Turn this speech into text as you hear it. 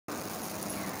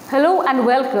Hello and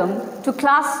welcome to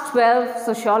Class 12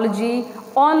 Sociology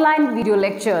online video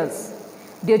lectures.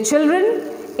 Dear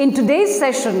children, in today's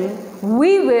session,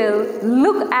 we will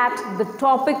look at the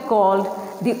topic called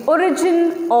the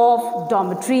origin of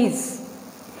dormitories.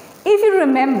 If you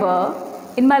remember,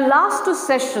 in my last two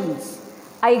sessions,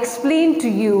 I explained to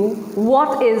you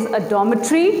what is a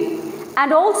dormitory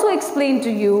and also explained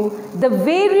to you the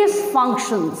various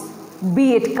functions,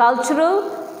 be it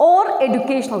cultural or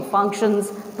educational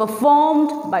functions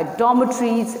performed by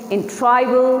dormitories in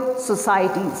tribal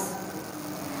societies.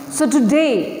 So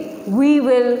today we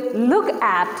will look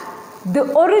at the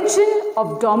origin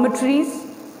of dormitories,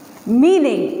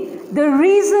 meaning the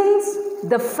reasons,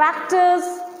 the factors,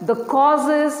 the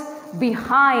causes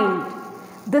behind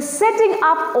the setting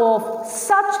up of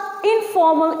such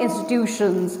informal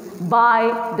institutions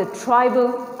by the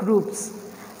tribal groups.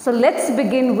 So let's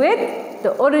begin with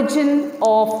the origin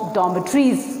of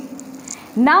dormitories.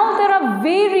 Now there are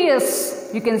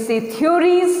various, you can say,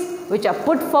 theories which are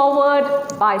put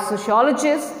forward by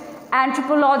sociologists,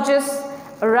 anthropologists,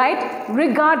 right,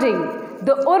 regarding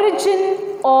the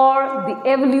origin or the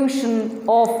evolution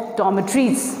of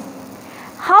dormitories.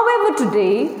 However,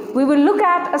 today we will look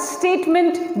at a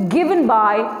statement given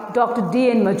by Dr.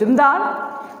 D.N.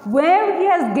 Majumdar, where he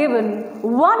has given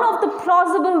one of the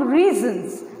plausible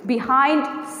reasons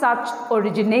behind such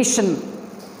origination.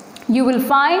 You will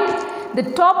find the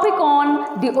topic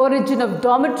on the origin of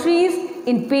dormitories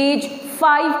in page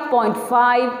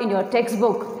 5.5 in your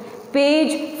textbook.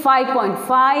 Page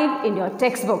 5.5 in your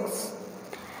textbooks.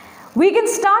 We can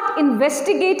start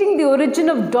investigating the origin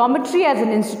of dormitory as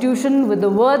an institution with the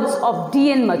words of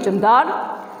D.N.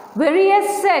 Majumdar, where he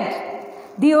has said,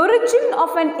 the origin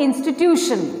of an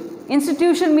institution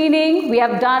meaning we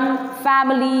have done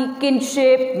family,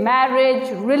 kinship, marriage,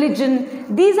 religion,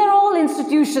 these are all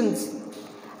institutions.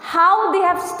 How they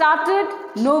have started,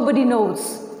 nobody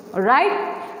knows, all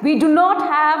right? We do not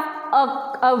have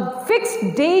a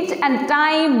fixed date and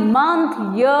time,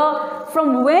 month, year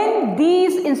from when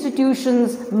these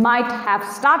institutions might have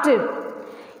started,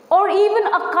 or even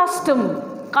a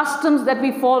customs that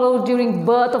we follow during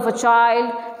birth of a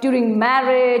child, during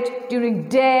marriage, during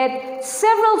death.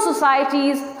 Several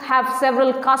societies have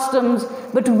several customs,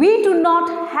 but we do not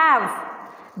have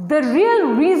the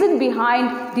real reason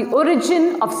behind the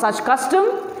origin of such custom.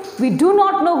 We do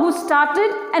not know who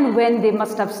started and when they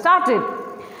must have started.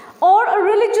 Or a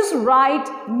religious rite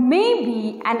may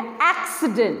be an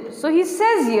accident. So he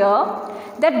says here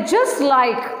that just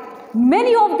like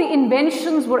many of the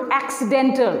inventions were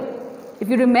accidental. If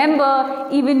you remember,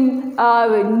 even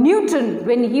Newton,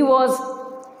 when he was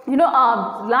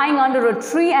lying under a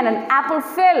tree and an apple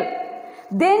fell,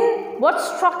 then what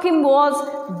struck him was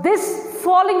this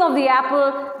falling of the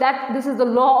apple, that this is the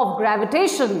law of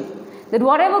gravitation, that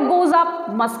whatever goes up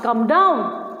must come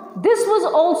down. This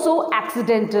was also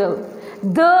accidental.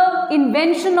 The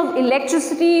invention of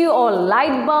electricity or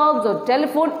light bulbs or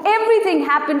telephone, everything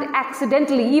happened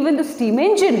accidentally, even the steam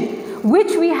engine,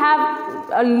 which we have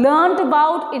learned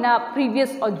about in our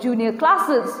previous or junior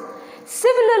classes.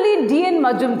 Similarly, D.N.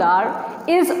 Majumdar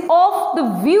is of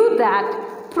the view that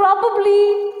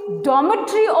probably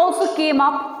dormitory also came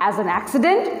up as an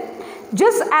accident,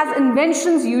 just as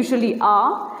inventions usually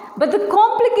are. But the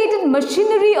complicated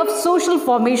machinery of social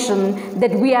formation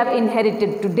that we have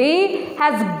inherited today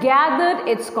has gathered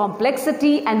its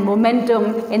complexity and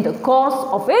momentum in the course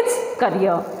of its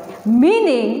career.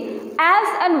 Meaning, as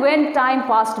and when time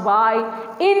passed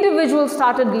by, individuals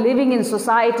started living in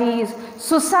societies.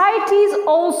 Societies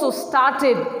also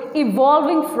started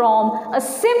evolving from a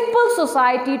simple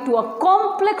society to a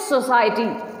complex society.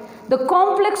 The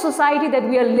complex society that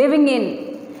we are living in.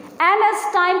 And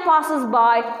as time passes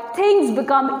by, things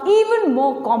become even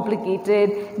more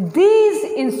complicated. These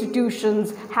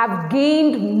institutions have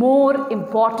gained more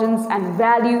importance and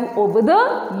value over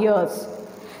the years.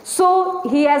 So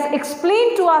he has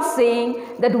explained to us saying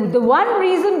that the one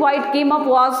reason why it came up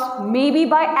was maybe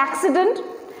by accident.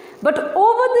 But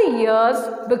over the years,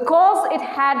 because it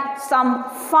had some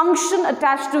function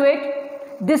attached to it,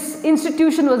 this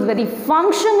institution was very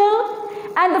functional.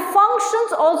 And the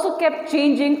functions also kept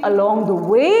changing along the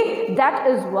way. That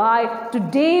is why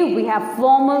today we have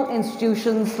formal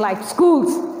institutions like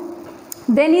schools.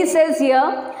 Then he says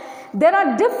here, there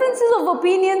are differences of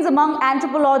opinions among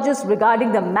anthropologists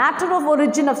regarding the matter of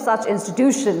origin of such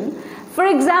institution. For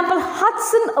example,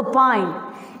 Hudson opined,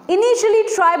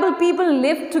 initially tribal people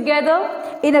lived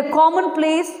together in a common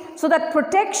place so that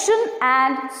protection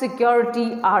and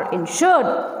security are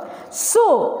ensured.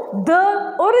 So,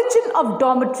 the origin of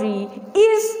dormitory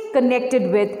is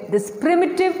connected with this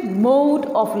primitive mode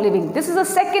of living. This is a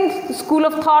second school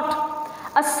of thought,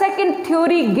 a second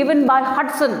theory given by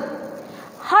Hudson.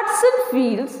 Hudson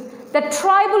feels that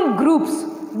tribal groups,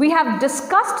 we have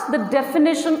discussed the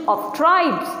definition of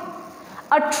tribes.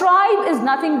 A tribe is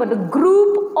nothing but a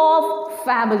group of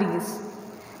families.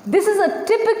 This is a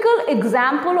typical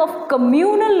example of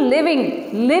communal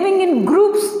living, living in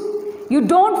groups. You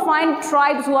don't find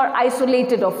tribes who are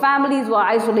isolated or families who are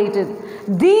isolated.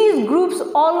 These groups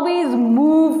always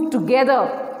move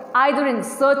together, either in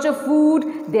search of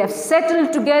food, they have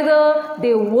settled together,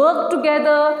 they work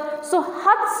together. So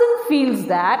Hudson feels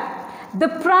that the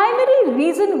primary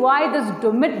reason why this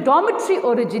dormitory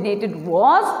originated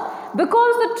was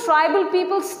because the tribal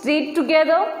people stayed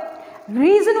together.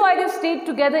 Reason why they stayed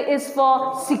together is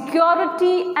for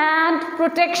security and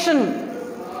protection.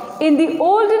 In the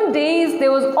olden days,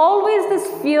 there was always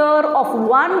this fear of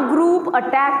one group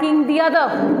attacking the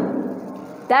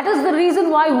other. That is the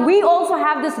reason why we also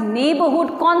have this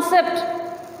neighborhood concept.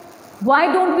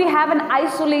 Why don't we have an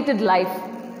isolated life?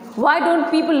 Why don't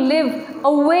people live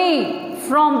away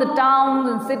from the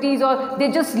towns and cities, or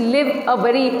they just live a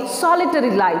very solitary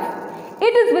life?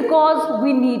 It is because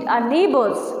we need our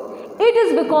neighbors. It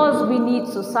is because we need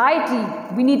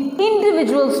society. We need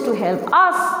individuals to help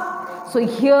us. So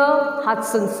here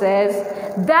Hudson says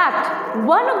that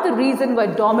one of the reasons why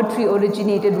dormitory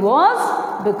originated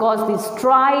was because these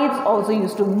tribes also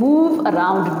used to move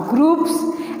around in groups,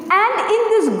 and in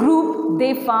this group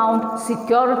they found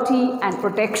security and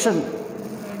protection.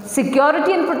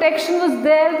 Security and protection was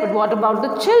there, but what about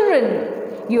the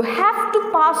children? You have to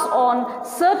pass on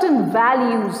certain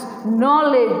values,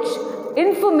 knowledge,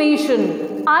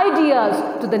 information,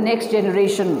 ideas to the next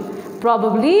generation.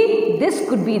 Probably this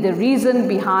could be the reason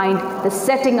behind the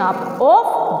setting up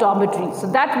of dormitories. So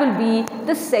that will be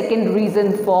the second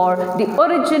reason for the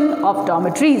origin of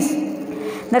dormitories.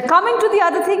 Now coming to the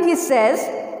other thing, he says,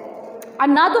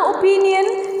 another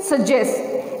opinion suggests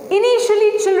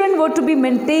initially children were to be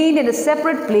maintained in a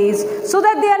separate place so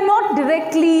that they are not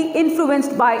directly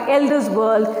influenced by elders'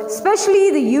 world, especially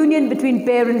the union between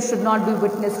parents should not be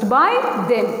witnessed by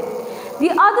them. The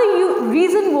other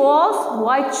reason was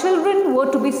why children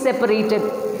were to be separated,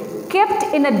 kept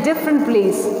in a different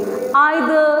place,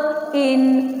 either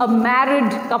in a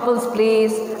married couple's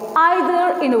place,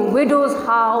 either in a widow's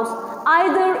house,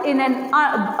 either in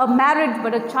a married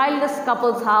but a childless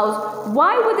couple's house.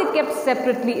 Why were they kept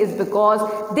separately is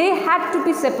because they had to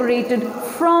be separated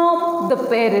from the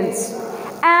parents.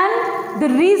 And the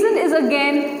reason is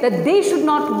again that they should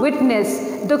not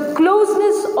witness the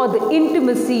closeness or the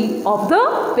intimacy of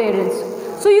the parents.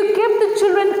 So you kept the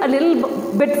children a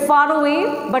little bit far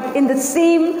away but in the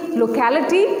same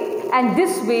locality, and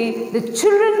this way the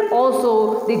children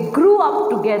also, they grew up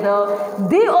together.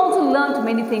 They also learnt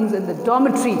many things in the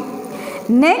dormitory.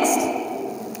 Next,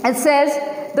 it says,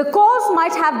 the cause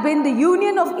might have been the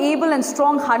union of able and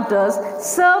strong hunters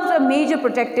served a major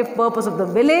protective purpose of the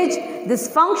village. This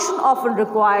function often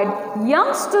required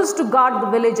youngsters to guard the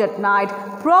village at night.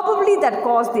 Probably that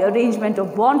caused the arrangement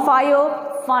of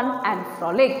bonfire, fun and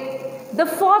frolic. The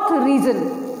fourth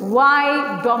reason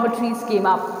why dormitories came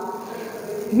up.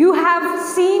 You have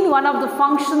seen one of the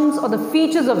functions or the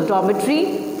features of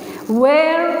dormitory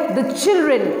where the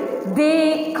children,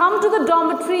 they come to the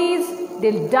dormitories,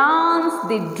 they dance,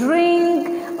 they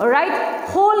drink, alright,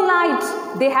 whole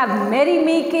night they have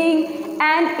merrymaking,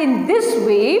 and in this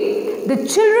way the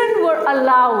children were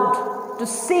allowed to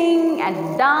sing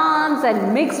and dance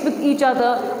and mix with each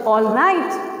other all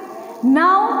night.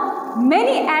 Now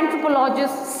many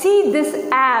anthropologists see this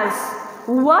as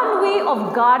one way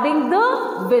of guarding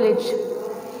the village.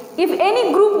 If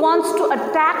any group wants to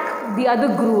attack the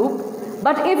other group,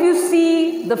 but if you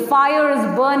see the fire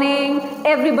is burning,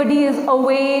 everybody is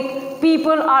awake,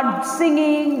 people are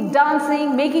singing,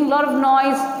 dancing, making a lot of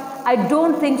noise, I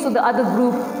don't think so the other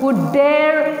group would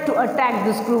dare to attack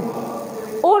this group.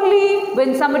 Only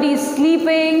when somebody is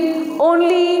sleeping,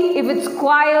 only if it's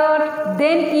quiet,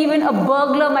 then even a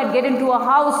burglar might get into a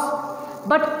house.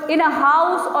 But in a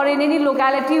house or in any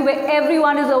locality where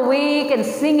everyone is awake and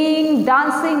singing,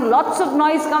 dancing, lots of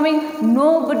noise coming,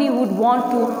 nobody would want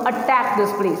to attack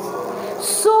this place.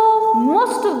 So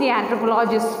most of the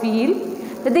anthropologists feel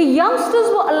that the youngsters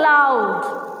were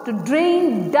allowed to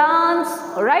drink, dance,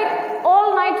 right?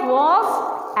 All night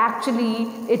was actually,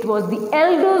 it was the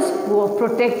elders who were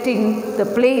protecting the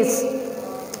place.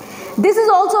 This is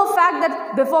also a fact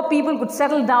that before people could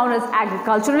settle down as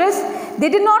agriculturalists, they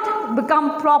did not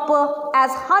become proper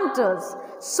as hunters.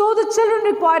 So the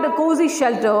children required a cozy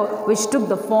shelter which took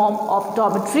the form of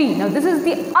dormitory. Now this is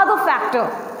the other factor.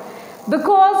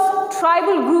 Because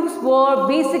tribal groups were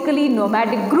basically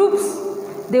nomadic groups,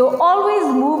 they were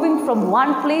always moving from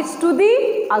one place to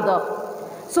the other.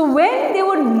 So when they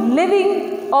were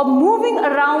living or moving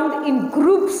around in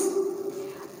groups,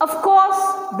 of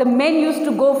course, the men used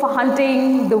to go for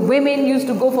hunting, the women used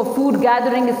to go for food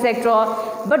gathering, etc.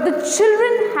 But the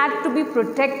children had to be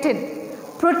protected.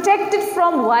 Protected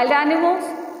from wild animals,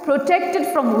 protected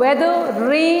from weather,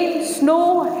 rain,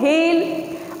 snow,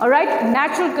 hail, alright,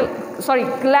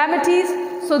 calamities.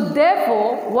 So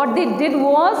therefore, what they did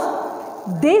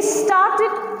was, they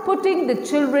started putting the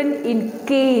children in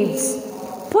caves,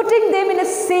 putting them in a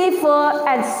safer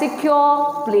and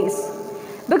secure place.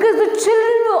 Because the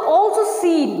children were also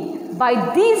seen by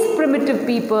these primitive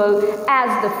people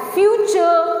as the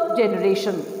future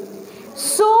generation.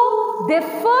 So their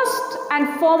first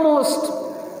and foremost,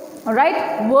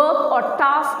 work or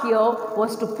task here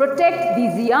was to protect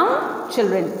these young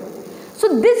children.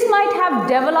 So this might have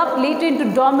developed later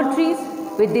into dormitories,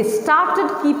 where they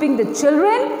started keeping the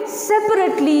children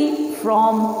separately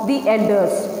from the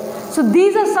elders. So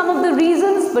these are some of the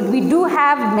reasons, but we do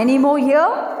have many more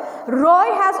here. Roy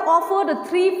has offered a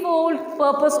threefold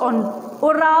purpose on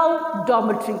Orao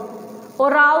dormitory.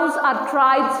 Oraos are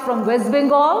tribes from West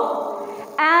Bengal,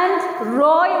 and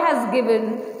Roy has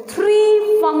given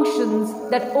 3 functions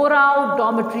that Orao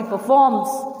dormitory performs.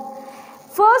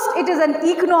 First, it is an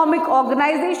economic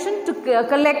organization to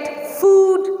collect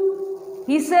food.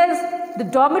 He says the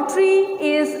dormitory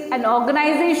is an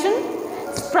organization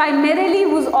primarily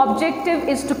whose objective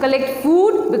is to collect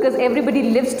food, because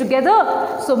everybody lives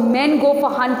together. So men go for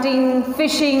hunting,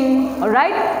 fishing,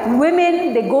 alright.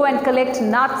 Women, they go and collect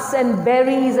nuts and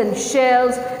berries and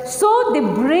shells. So they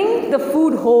bring the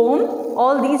food home.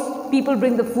 All these people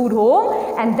bring the food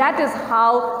home, and that is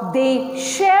how they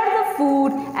share the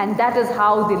food, and that is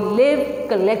how they live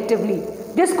collectively.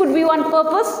 This could be one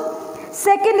purpose.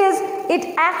 Second is,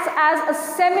 it acts as a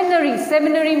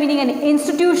seminary meaning an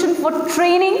institution for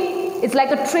training. It's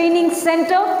like a training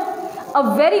center.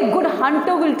 A very good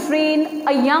hunter will train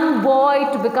a young boy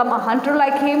to become a hunter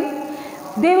like him.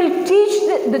 They will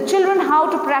teach the children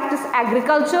how to practice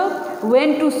agriculture,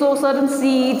 when to sow certain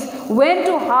seeds, when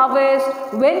to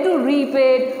harvest, when to reap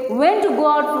it, when to go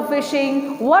out for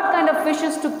fishing, what kind of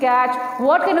fishes to catch,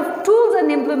 what kind of tools and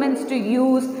implements to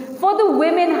use. For the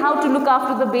women, how to look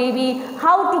after the baby,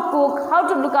 how to cook, how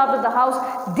to look after the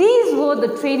house. These were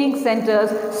the training centers,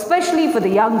 especially for the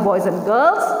young boys and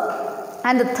girls.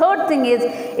 And the third thing is,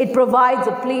 it provides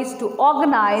a place to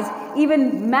organize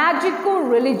even magical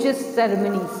religious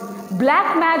ceremonies.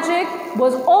 Black magic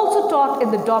was also taught in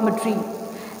the dormitory.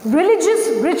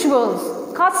 Religious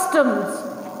rituals, customs,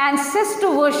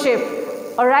 ancestor worship,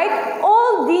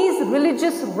 all these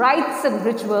religious rites and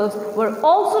rituals were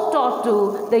also taught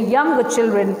to the younger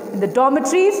children in the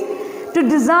dormitories, to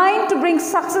design to bring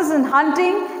success in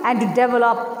hunting and to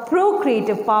develop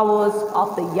procreative powers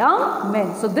of the young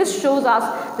men. So this shows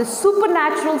us the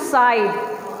supernatural side,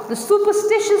 the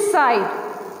superstitious side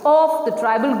of the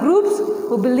tribal groups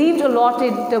who believed a lot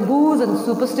in taboos and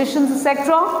superstitions, etc.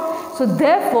 So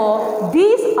therefore,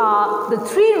 these are the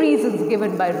 3 reasons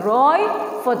given by Roy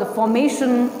for the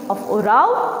formation of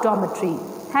Orao dormitory.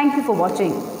 Thank you for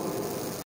watching.